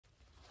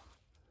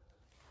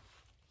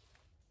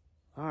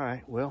All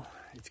right, well,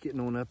 it's getting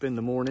on up in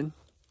the morning,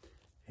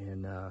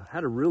 and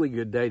had a really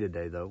good day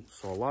today, though.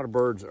 Saw a lot of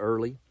birds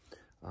early.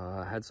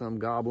 Had some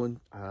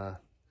gobbling.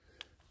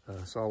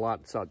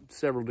 Saw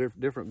several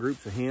different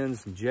groups of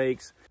hens and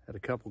jakes. Had a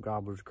couple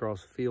gobblers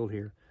across the field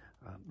here.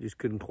 Just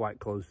couldn't quite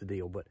close the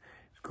deal, but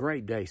it's a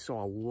great day.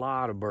 Saw a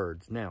lot of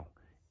birds. Now,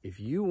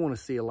 if you want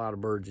to see a lot of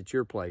birds at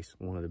your place,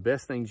 one of the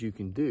best things you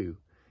can do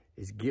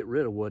is get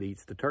rid of what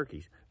eats the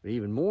turkeys. But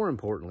even more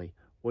importantly,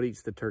 what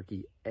eats the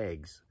turkey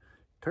eggs.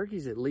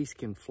 Turkeys at least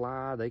can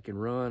fly, they can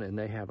run, and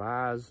they have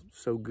eyes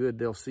so good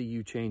they'll see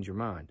you change your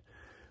mind.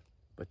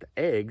 But the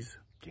eggs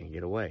can't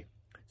get away.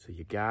 So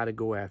you gotta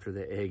go after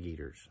the egg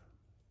eaters.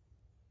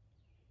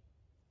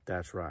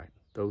 That's right,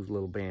 those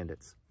little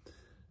bandits.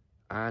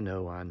 I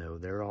know,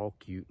 they're all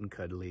cute and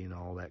cuddly and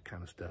all that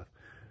kind of stuff.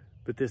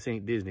 But this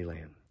ain't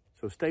Disneyland.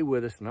 So stay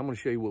with us, and I'm gonna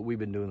show you what we've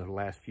been doing the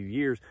last few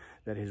years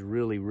that has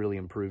really, really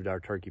improved our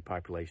turkey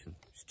population.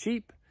 It's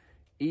cheap,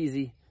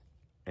 easy,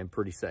 and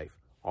pretty safe.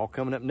 All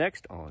coming up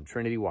next on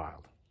Trinity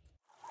Wild.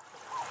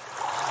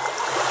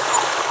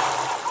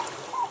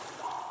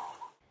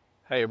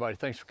 Hey everybody,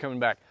 thanks for coming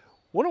back.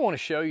 What I want to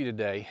show you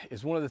today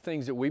is one of the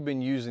things that we've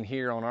been using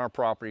here on our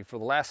property for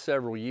the last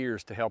several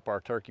years to help our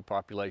turkey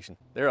population.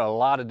 There are a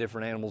lot of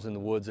different animals in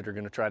the woods that are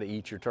going to try to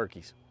eat your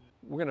turkeys.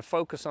 We're going to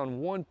focus on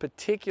one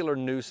particular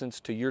nuisance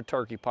to your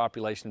turkey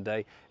population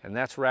today, and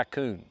that's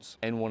raccoons.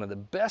 And one of the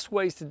best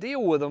ways to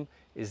deal with them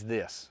is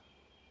this: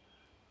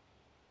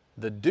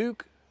 the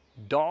Duke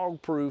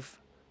dog-proof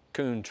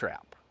coon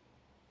trap.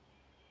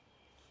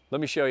 Let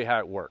me show you how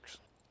it works.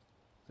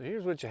 So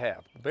here's what you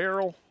have: the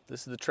barrel,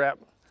 this is the trap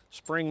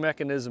spring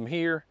mechanism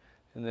here,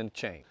 and then a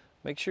chain.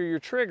 Make sure your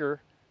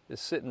trigger is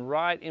sitting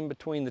right in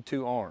between the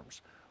two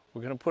arms.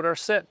 We're going to put our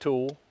set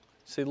tool,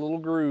 see the little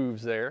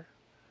grooves there.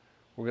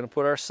 We're going to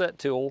put our set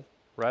tool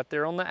right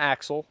there on the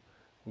axle.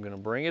 I'm going to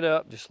bring it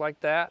up just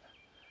like that,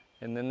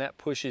 and then that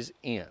pushes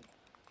in.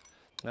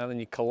 Now then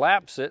you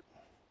collapse it,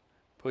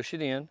 push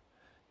it in,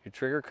 your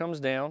trigger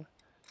comes down,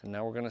 and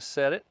now we're going to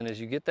set it. And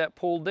as you get that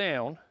pulled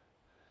down,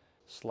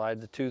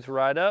 slide the tooth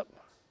right up,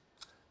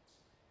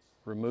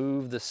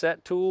 remove the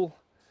set tool,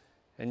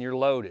 and you're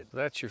loaded.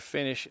 That's your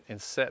finish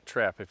and set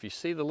trap. If you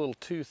see the little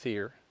tooth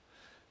here,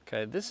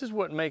 okay, this is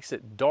what makes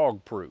it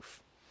dog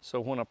proof. So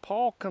when a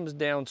paw comes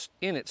down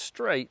in it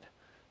straight,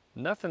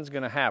 nothing's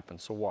going to happen.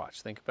 So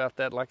watch, think about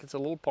that like it's a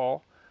little paw,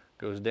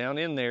 goes down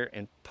in there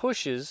and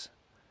pushes,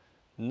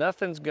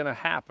 nothing's going to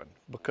happen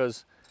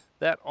because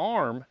that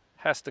arm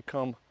has to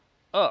come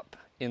up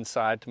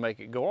inside to make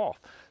it go off.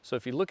 So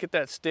if you look at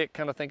that stick,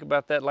 kind of think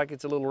about that like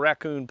it's a little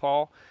raccoon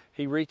paw.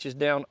 He reaches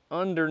down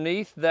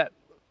underneath that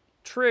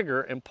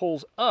trigger and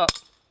pulls up.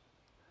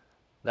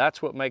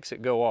 That's what makes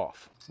it go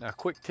off. Now,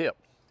 quick tip.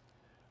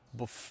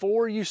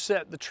 Before you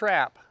set the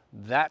trap,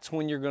 that's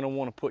when you're going to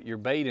want to put your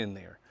bait in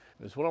there.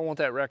 Because what I want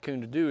that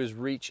raccoon to do is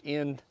reach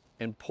in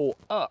and pull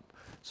up.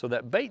 So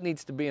that bait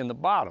needs to be in the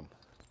bottom.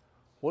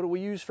 What do we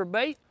use for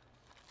bait?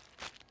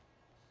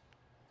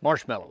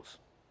 Marshmallows.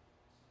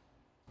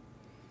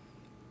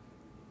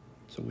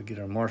 So we get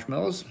our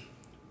marshmallows.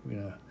 We're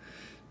gonna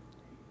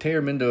tear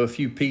them into a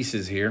few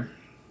pieces here.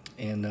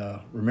 And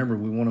remember,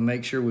 we wanna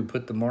make sure we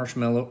put the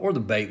marshmallow or the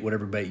bait,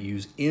 whatever bait you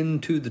use,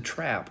 into the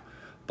trap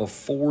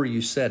before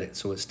you set it,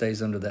 so it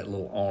stays under that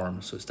little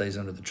arm, so it stays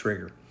under the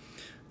trigger.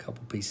 A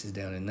couple pieces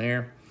down in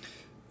there.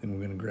 Then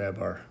we're gonna grab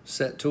our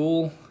set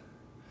tool.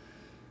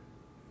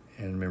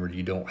 And remember,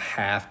 you don't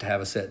have to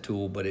have a set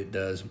tool, but it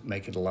does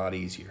make it a lot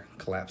easier.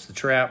 Collapse the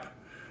trap,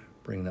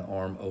 bring the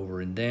arm over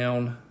and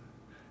down,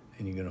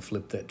 and you're gonna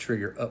flip that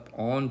trigger up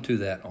onto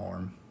that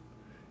arm,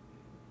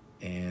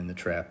 and the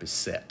trap is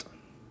set.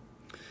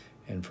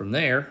 And from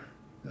there,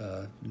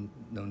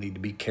 no need to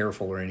be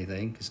careful or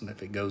anything, because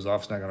if it goes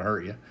off, it's not gonna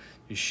hurt you.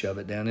 Just shove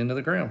it down into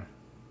the ground.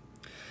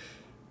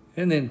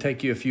 And then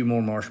take you a few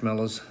more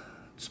marshmallows,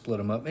 split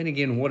them up, and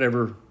again,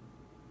 whatever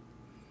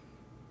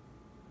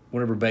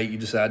bait you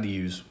decide to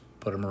use,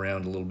 put them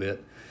around a little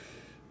bit.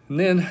 And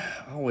then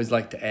I always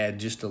like to add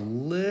just a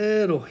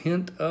little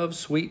hint of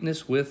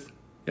sweetness with,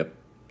 a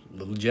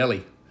little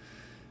jelly.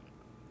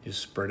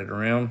 Just spread it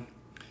around.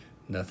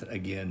 Nothing,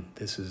 again,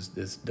 this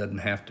doesn't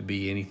have to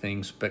be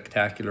anything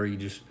spectacular. You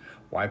just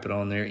wipe it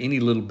on there. Any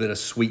little bit of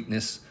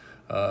sweetness,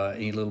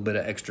 any little bit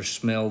of extra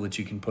smell that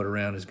you can put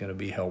around is gonna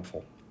be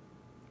helpful.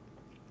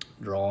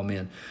 Draw them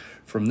in.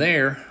 From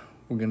there,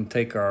 we're gonna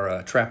take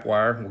our trap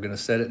wire. We're gonna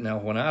set it. Now,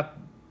 when I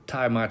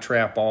tie my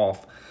trap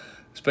off,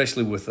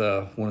 especially with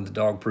one of the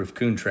dog-proof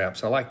coon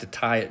traps, I like to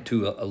tie it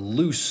to a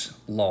loose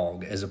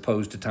log as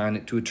opposed to tying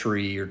it to a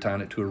tree or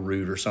tying it to a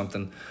root or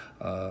something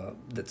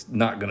that's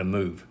not going to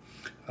move.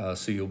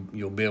 So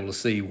you'll be able to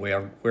see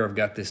where I've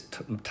got this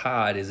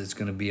tied is it's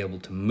going to be able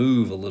to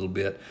move a little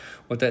bit.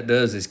 What that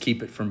does is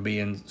keep it from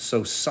being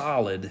so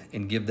solid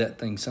and give that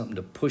thing something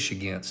to push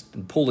against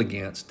and pull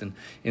against and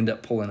end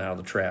up pulling out of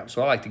the trap.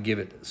 So I like to give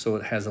it so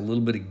it has a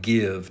little bit of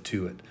give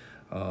to it.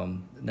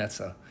 And that's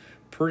a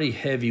pretty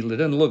heavy, it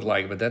doesn't look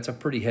like it, but that's a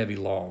pretty heavy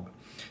log.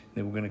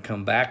 Then we're going to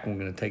come back and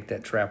we're going to take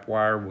that trap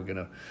wire, we're going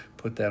to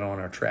put that on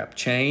our trap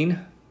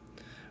chain.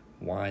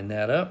 wind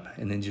that up,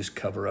 and then just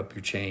cover up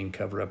your chain,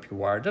 cover up your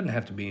wire. It doesn't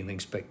have to be anything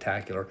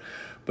spectacular,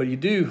 but you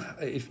do,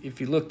 if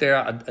you look there,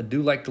 I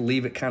do like to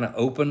leave it kind of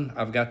open.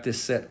 I've got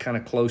this set kind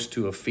of close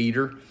to a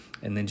feeder,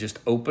 and then just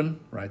open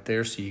right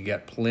there, so you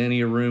got plenty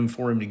of room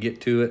for him to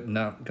get to it.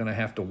 Not gonna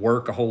have to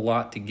work a whole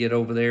lot to get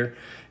over there,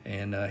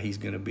 and he's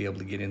gonna be able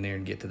to get in there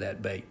and get to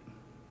that bait.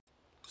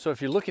 So if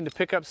you're looking to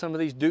pick up some of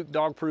these Duke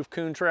dog-proof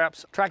coon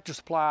traps, Tractor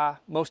Supply,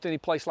 most any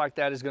place like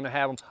that is gonna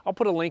have them. I'll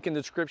put a link in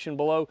the description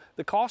below.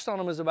 The cost on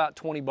them is about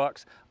 20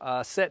 bucks.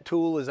 Set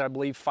tool is, I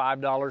believe,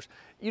 $5.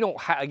 You don't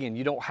again,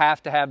 you don't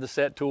have to have the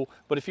set tool,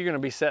 but if you're gonna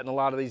be setting a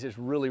lot of these, it's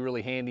really,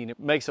 really handy and it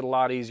makes it a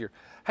lot easier.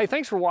 Hey,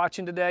 thanks for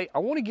watching today. I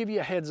wanna give you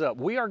a heads up.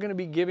 We are gonna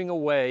be giving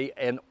away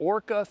an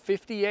Orca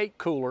 58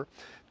 cooler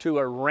to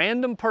a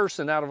random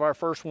person out of our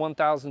first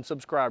 1,000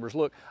 subscribers.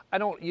 Look,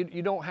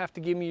 you don't have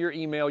to give me your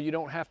email. You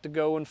don't have to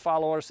go and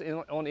follow us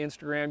on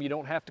Instagram. You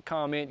don't have to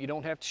comment. You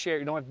don't have to share.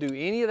 You don't have to do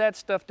any of that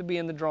stuff to be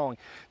in the drawing.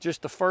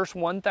 Just the first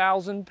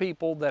 1,000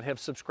 people that have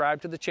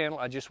subscribed to the channel.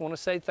 I just want to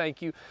say thank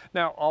you.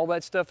 Now, all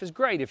that stuff is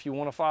great. If you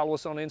want to follow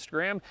us on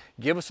Instagram,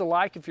 give us a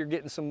like if you're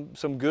getting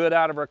some good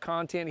out of our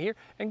content here,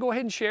 and go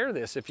ahead and share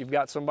this if you've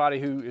got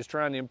somebody who is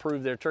trying to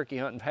improve their turkey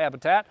hunting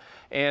habitat.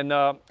 And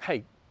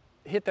hey,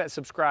 hit that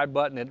subscribe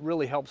button. It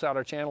really helps out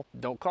our channel.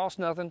 Don't cost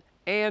nothing,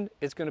 and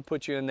it's going to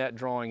put you in that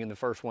drawing in the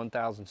first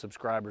 1,000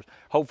 subscribers.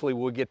 Hopefully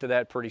we'll get to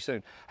that pretty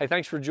soon. Hey,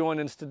 thanks for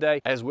joining us today.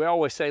 As we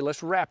always say,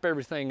 let's wrap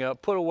everything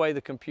up, put away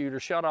the computer,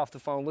 shut off the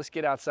phone, let's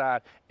get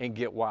outside and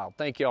get wild.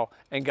 Thank y'all,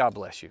 and God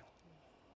bless you.